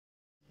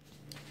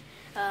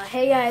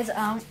Hey guys,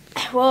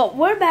 well,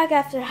 we're back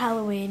after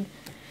Halloween.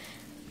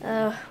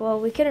 Well,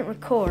 we couldn't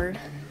record.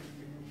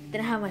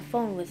 Didn't have my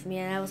phone with me,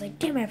 and I was like,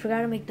 damn it, I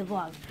forgot to make the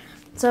vlog.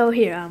 So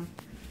here,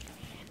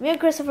 me and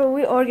Christopher,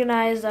 we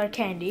organized our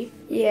candy.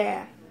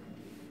 Yeah.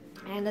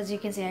 And as you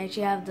can see, I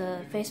actually have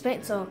the face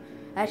paint, so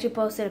I actually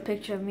posted a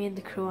picture of me and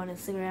the crew on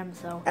Instagram,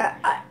 so go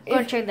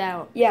and check that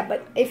out. Yeah,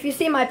 but if you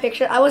see my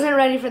picture, I wasn't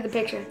ready for the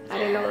picture. I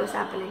didn't know what was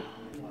happening.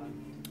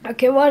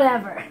 Okay,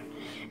 whatever.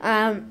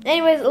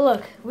 Anyways,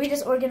 look, we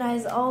just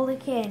organized all the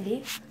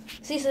candy.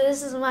 See, so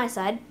this is my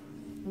side.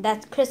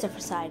 That's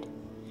Christopher's side.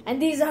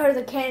 And these are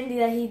the candy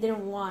that he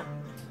didn't want.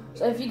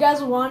 So if you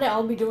guys want it,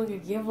 I'll be doing a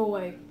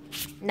giveaway.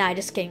 Nah,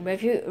 just kidding.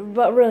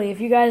 But really, if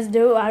you guys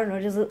do, I don't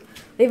know, just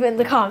leave it in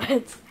the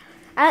comments.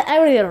 I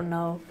really don't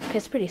know.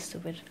 It's pretty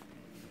stupid.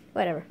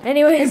 Whatever.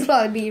 Anyways. It'll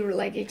probably be,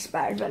 like,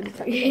 expired by the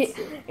time you get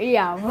it.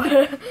 Yeah,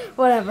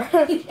 whatever.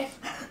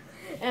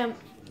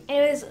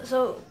 Anyways,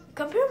 so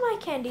compare my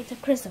candy to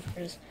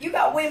Christopher's. You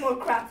got way more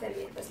crap than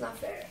me. That's not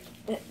fair.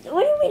 What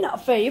do you mean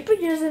not fair? You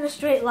put yours in a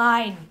straight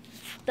line.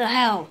 The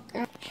hell?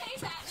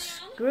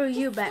 Screw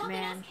you,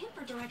 Batman.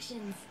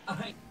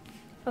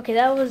 Okay,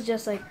 that was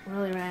just like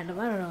really random.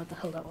 I don't know what the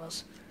hell that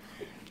was.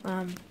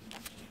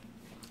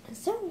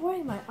 Instead of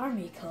wearing my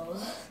army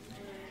clothes,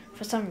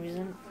 for some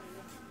reason.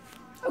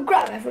 Oh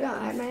crap, I forgot.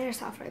 I had my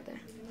airsoft right there.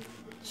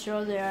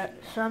 Show your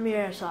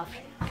airsoft.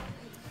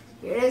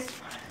 Here it is.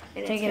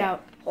 And Take it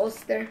out.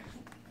 Holster.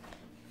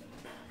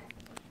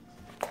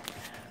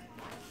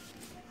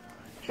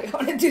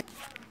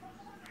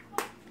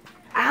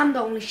 I'm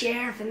the only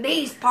sheriff in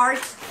these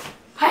parts.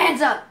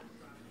 Hands up.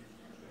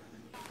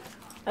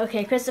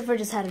 Okay, Christopher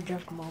just had a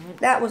drunk moment.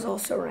 That was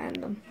also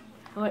random.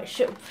 Wait,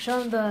 show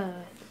him the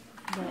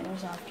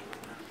airsoft.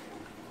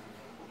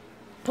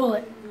 Pull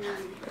it.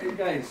 Hey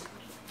guys.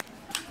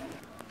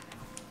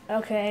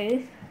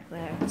 Okay.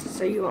 There.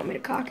 So you want me to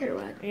cock it or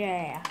what?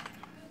 Yeah.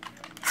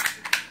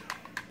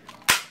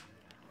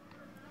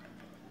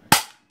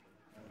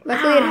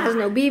 Luckily it has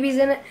no BBs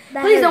in it.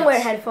 That Please don't hurts. wear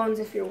headphones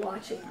if you're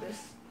watching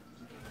this.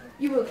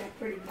 You will get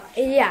pretty much.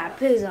 Yeah,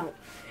 please don't.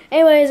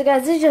 Anyways,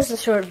 guys, this is just a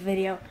short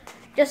video.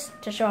 Just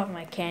to show off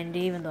my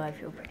candy, even though I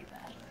feel pretty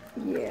bad.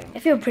 Yeah. I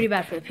feel pretty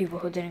bad for the people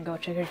who didn't go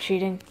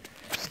trick-or-treating.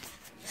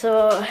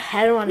 So,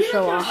 I don't want to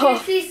show off. You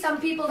see some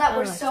people that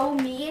were so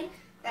mean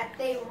that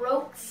they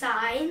wrote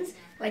signs.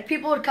 Like,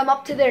 people would come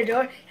up to their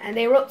door and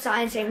they wrote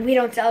signs saying, "We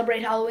don't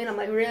celebrate Halloween." I'm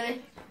like,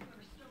 really?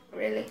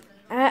 Really?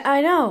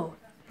 I know.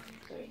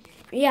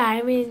 Yeah,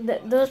 I mean,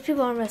 those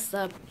people are messed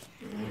up.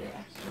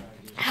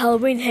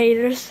 Halloween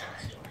haters.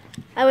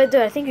 Dude,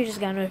 I think you just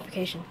got a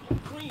notification.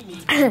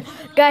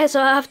 Guys, so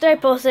after I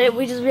posted it,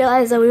 we just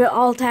realized that we were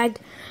all tagged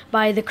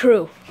by the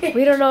crew.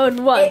 We don't know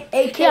in what.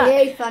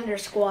 AKA Thunder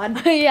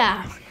Squad.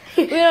 Yeah.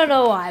 We don't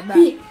know why, but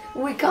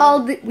we just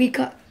called it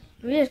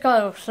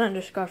a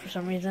Thunder Squad for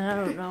some reason. I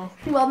don't know.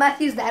 Well,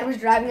 Matthew's dad was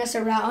driving us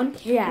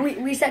around. Yeah.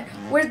 We said,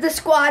 "Where's the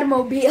squad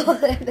mobile?"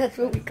 That's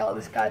what we call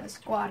this car, the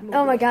squad mobile.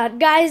 Oh my god.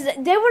 Guys,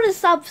 they wouldn't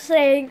stop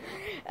saying...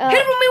 Hit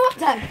it for me one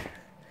time.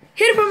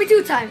 Hit it for me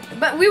 2 times.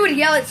 But we would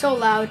yell it so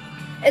loud.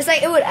 It's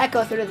like it would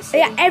echo through the city.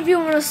 Yeah,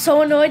 everyone was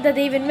so annoyed that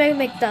they even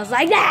mimicked us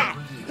like that.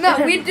 No,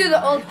 we'd do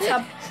the old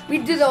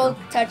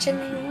touch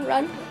and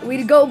run.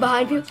 We'd go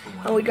behind people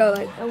and we'd go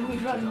like, and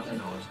we'd run.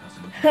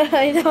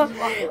 I know.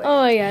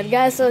 Oh my god,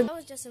 guys, so that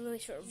was just a really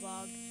short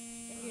vlog.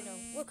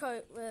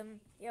 And,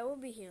 we'll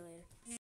be here later.